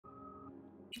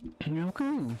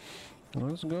Okay,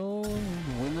 let's go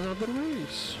win another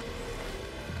race.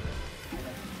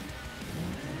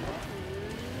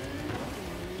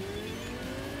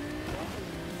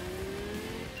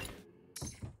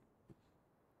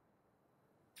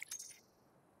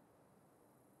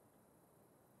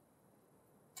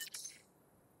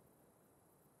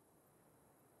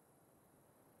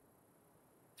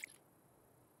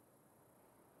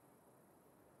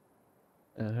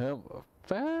 And have a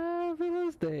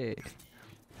fabulous day.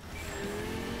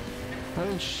 I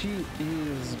mean, she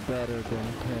is better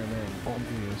than Pan,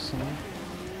 obviously.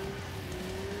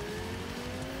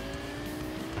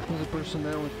 Has a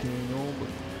personality, you know, but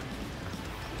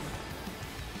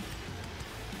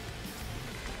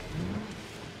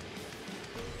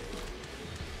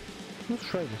let's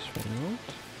try this one, right?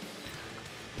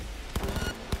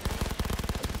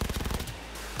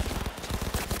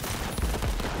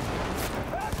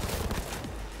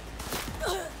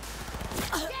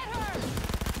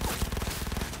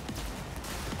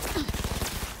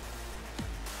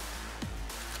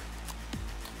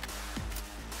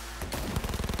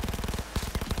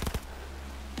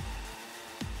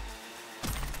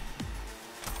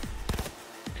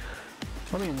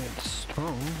 I mean, it's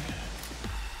strong.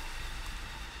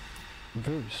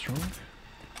 Very strong.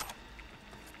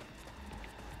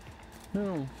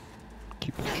 No,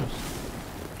 keep it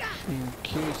just in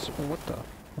case. What the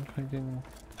fuck? I didn't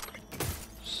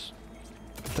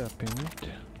step in it.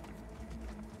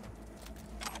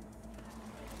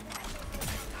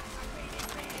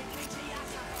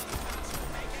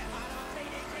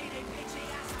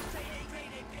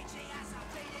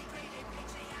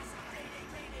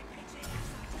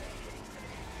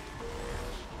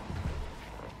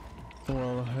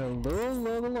 Well, hello,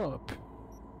 level up.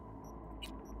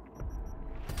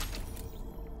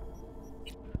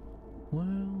 Well,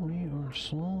 we are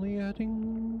slowly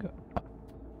adding up.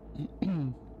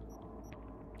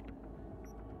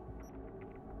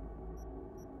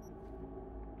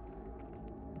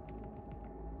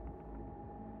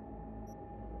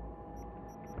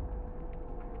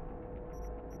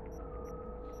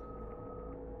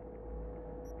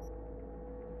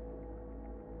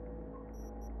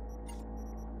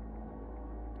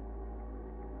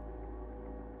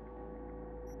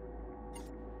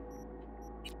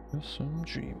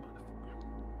 SMG.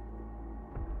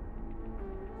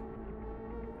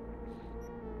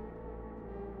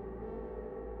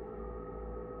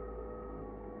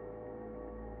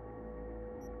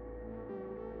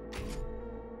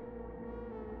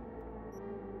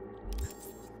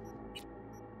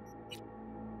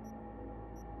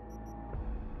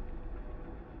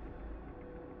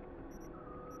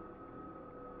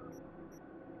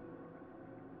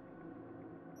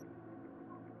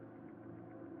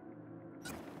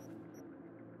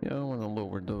 Yeah, I don't want to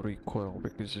lower the recoil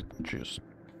because it just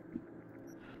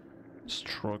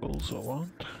struggles a lot.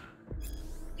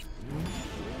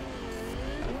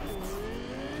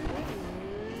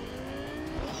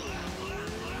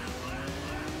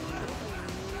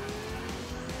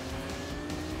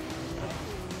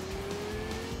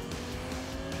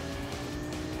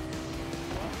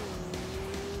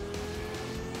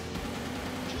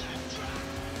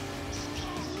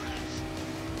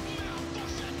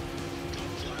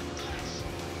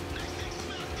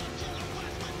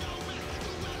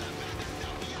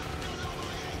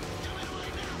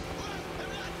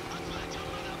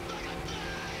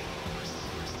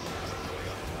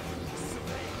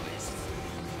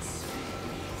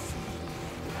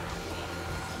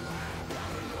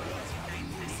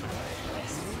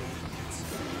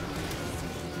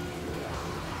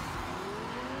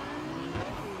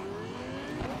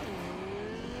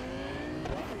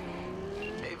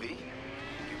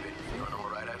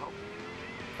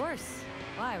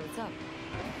 Why? What's up?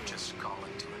 Just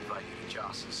calling to invite you to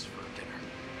Joss's for dinner.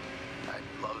 I'd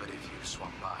love it if you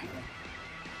swung by.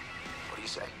 What do you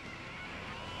say?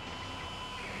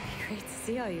 Great to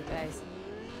see all you guys.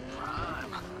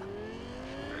 Prime.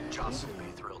 Joss will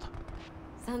be thrilled.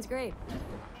 Sounds great.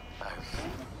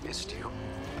 I've missed you,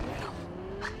 you know.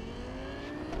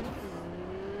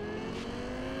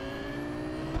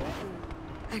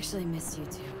 Actually missed you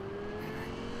too.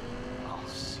 I'll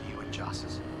see you at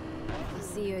Joss's. I'll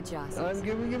see you at Joss's. I'm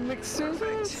giving him mixed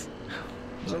signals.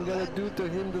 I'm gonna do to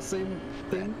him the same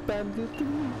thing Pam did to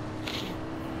me.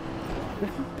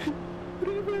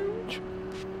 Revenge.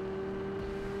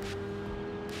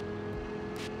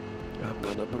 I'm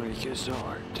gonna break his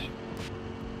heart.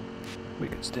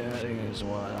 Because that is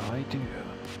what I do.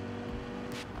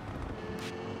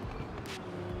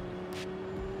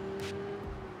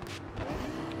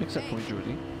 Except for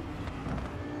Judy.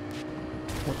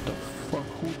 What the fuck?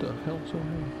 Who the hell's over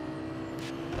here?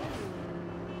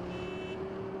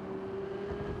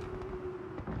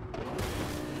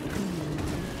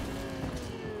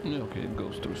 Yeah, okay, it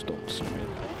goes through stones.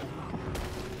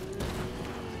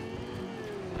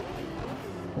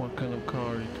 What kind of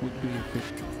car it would be if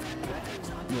it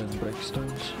then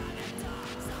breakstones?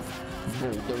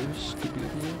 Boulders to be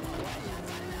here.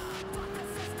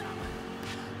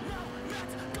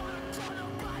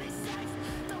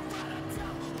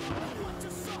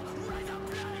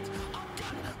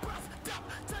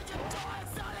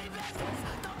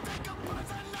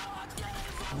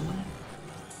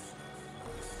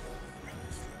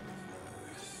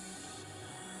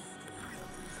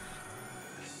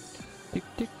 Tick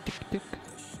tick tick tick.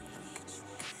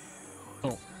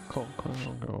 Oh, call.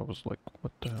 I was like,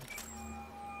 what the hell?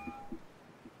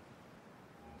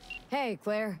 Hey,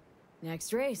 Claire.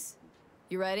 Next race.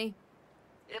 You ready?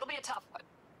 It'll be a tough one.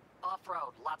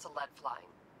 Off-road, lots of lead flying.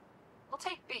 We'll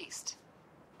take Beast.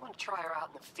 I want to try her out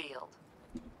in the field.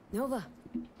 Nova.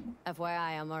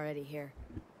 FYI, I'm already here.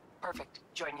 Perfect.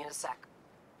 Join you in a sec.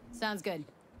 Sounds good.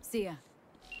 See ya.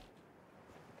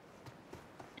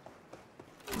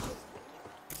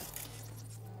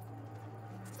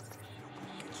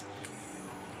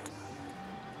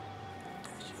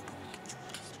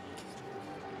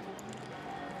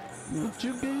 What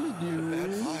you guys do?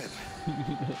 Bad vibe.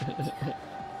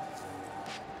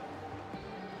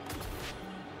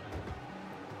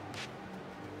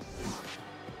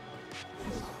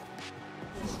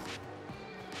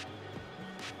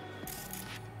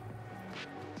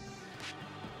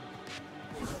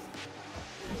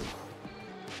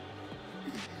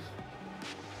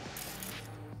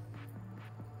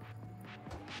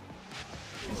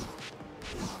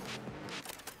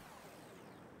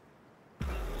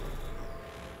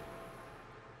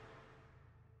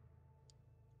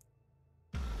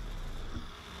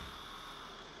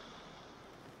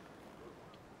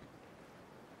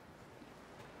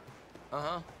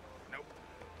 Uh-huh. Nope.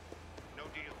 No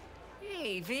deal.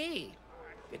 Hey, V.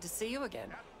 Good to see you again.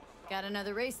 Got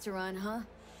another race to run, huh?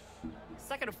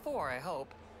 Second of 4, I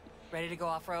hope. Ready to go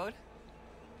off-road?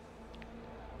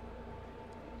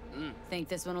 Think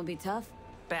this one will be tough?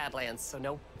 Badlands, so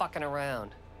no fucking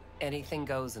around. Anything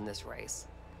goes in this race.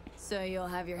 So you'll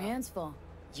have your hands full.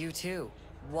 You too.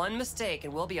 One mistake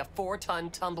and we'll be a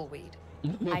 4-ton tumbleweed.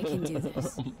 I can do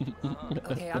this.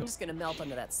 Okay, I'm just gonna melt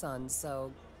under that sun,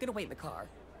 so gonna wait in the car.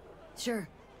 Sure.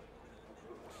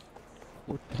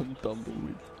 What the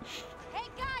tumbleweed? Hey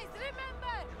guys,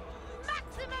 remember!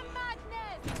 Maximum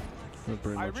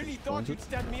madness! I really thought you'd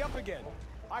stand me up again.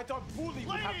 I thought Bully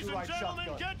would have Ladies to and ride gentlemen,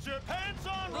 shotgun. get your pants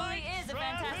on Bully right. is a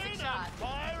Strap fantastic in shot. and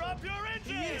fire up your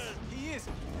engines. He is.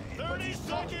 30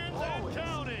 seconds and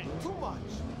counting. Too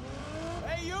much.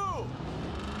 Hey, you!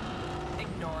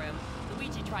 Ignore him.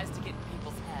 Luigi tries to get in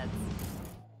people's heads.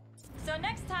 So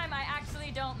next time I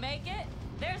actually don't make it,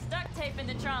 there's duct tape in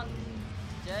the trunk.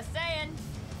 Just saying.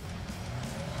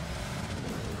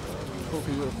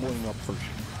 Okay, you're blowing up first.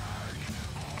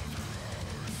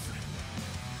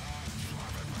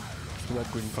 That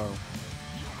green car.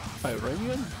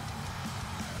 Iranian?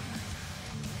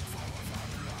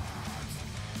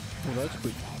 Well, that's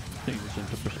good. Things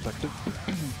into perspective.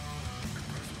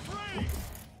 3,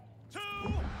 2,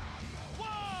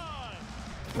 1.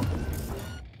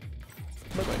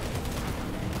 Bye-bye.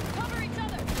 Cover each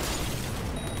other!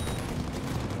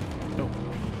 No.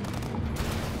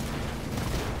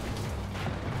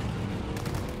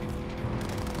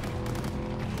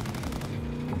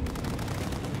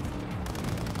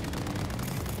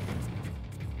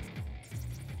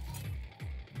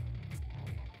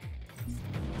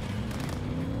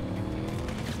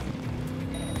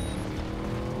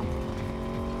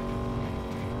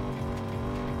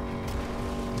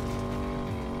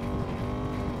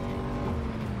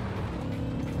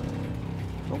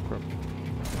 No problem.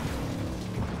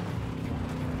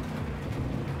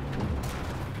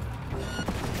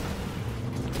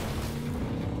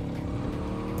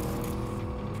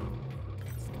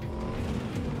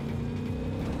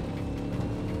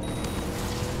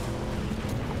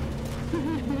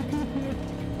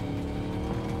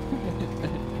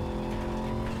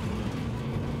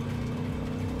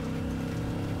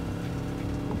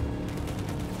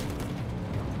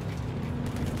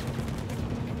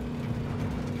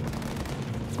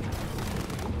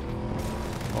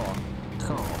 Oh,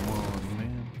 come on,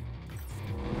 man.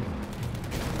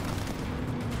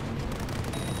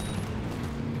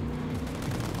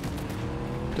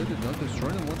 They did not destroy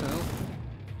him, what the hell?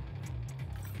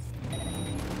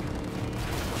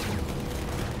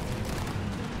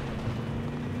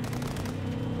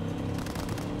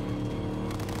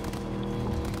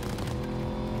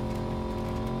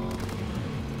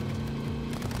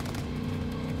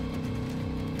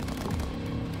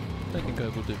 I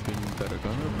would have been better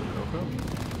gunner, but okay.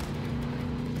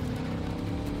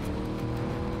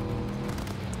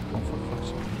 Oh, for fuck's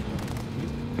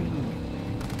sake.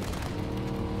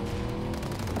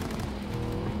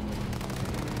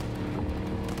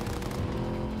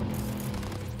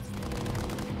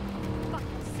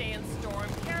 Fucking sandstorm.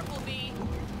 Careful, V.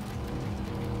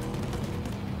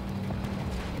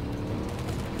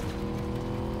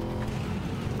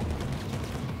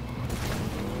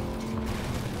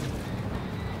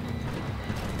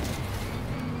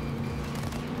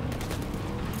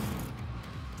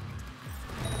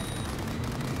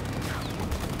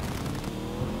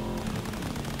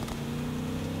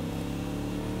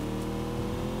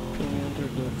 Can we enter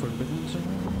the Forbidden Zone?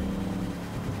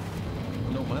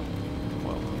 No, man.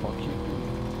 Well, fuck you.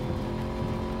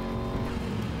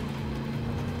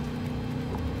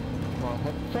 Well,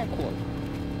 fuck what?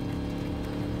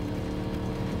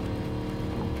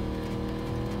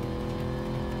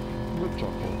 Good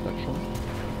chocolate, actually.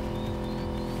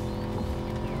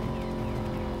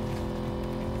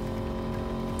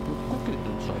 With cookies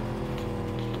inside.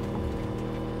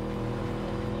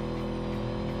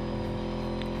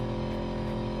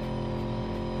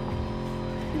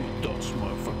 Dots,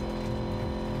 motherfucker.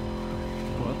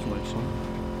 Well, that's nice,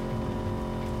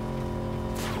 huh?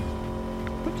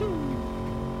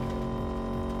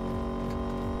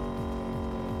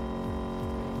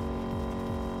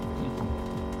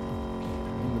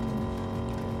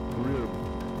 Rear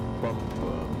bump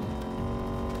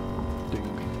thing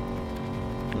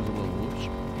was a little loose.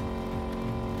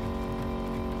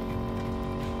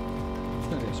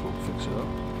 I guess we'll fix it up.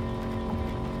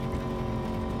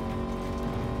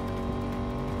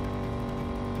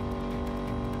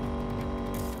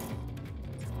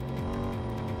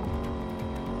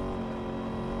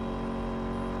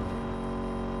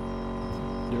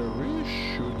 They're really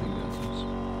shooting at us.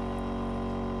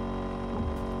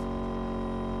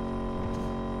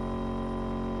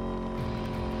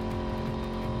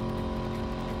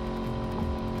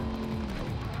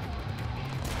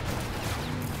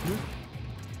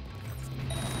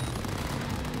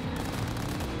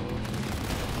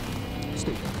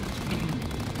 Stay.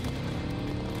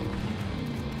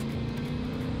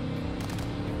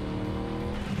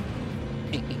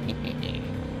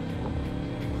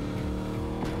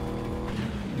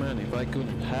 Man, if I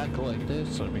couldn't hack like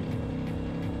this, I mean,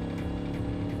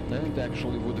 then it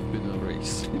actually would have been a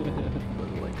race.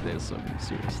 But like this, I mean,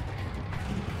 seriously.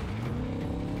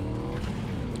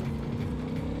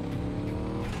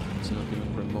 It's not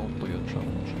even remotely a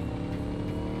challenge.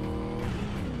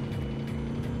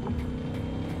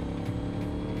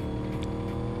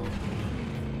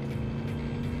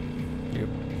 Yep.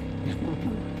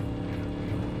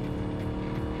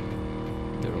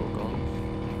 They're all gone.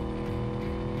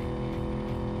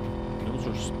 Those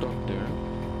are stuck there.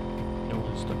 No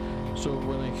one's stuck. So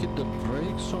when I hit the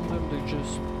brakes on them, they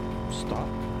just stop?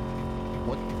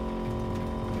 What?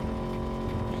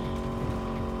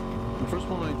 The first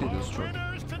one I did is Our true.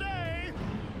 winners today,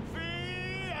 V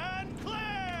and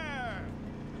Claire.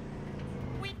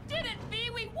 We did it, V!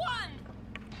 We won!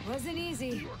 Wasn't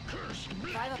easy.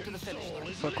 Drive up to the finish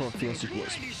line. Fuck off, yes it was.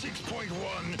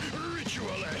 96.1 Ritual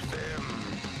FM.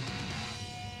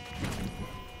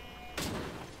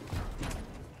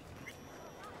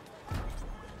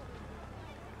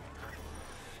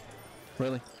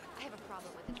 Really? I have a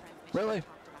problem with the transmission. Really? we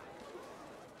talked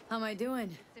about. How am I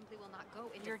doing? Simply will not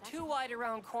go into You're session. too wide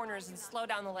around corners and slow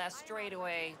down the last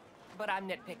straightaway, but I'm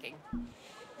nitpicking.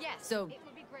 Yes. So, it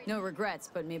would be great. no regrets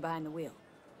putting me behind the wheel.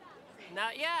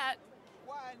 Not yet.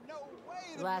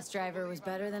 The last driver was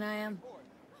better than I am?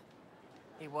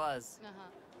 He was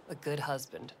a good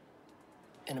husband,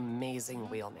 an amazing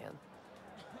wheelman.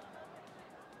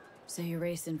 So you're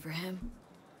racing for him?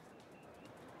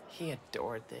 He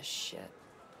adored this shit.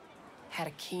 Had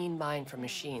a keen mind for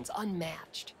machines,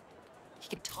 unmatched. He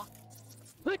could talk.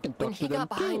 I can When talk he to them got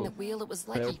behind too. the wheel, it was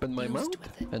I like he open my fused mouth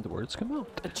with it. and the words come out.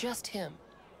 But just him.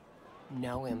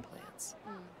 No implants.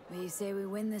 Will you say we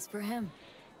win this for him?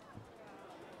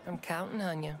 I'm counting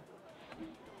on you.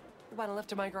 You want a lift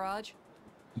to my garage?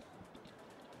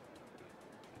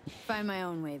 Find my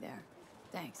own way there.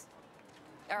 Thanks.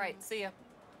 All right, see ya.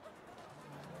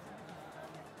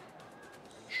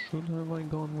 Should have I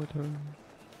gone with her?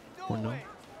 Or no?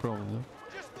 Probably not.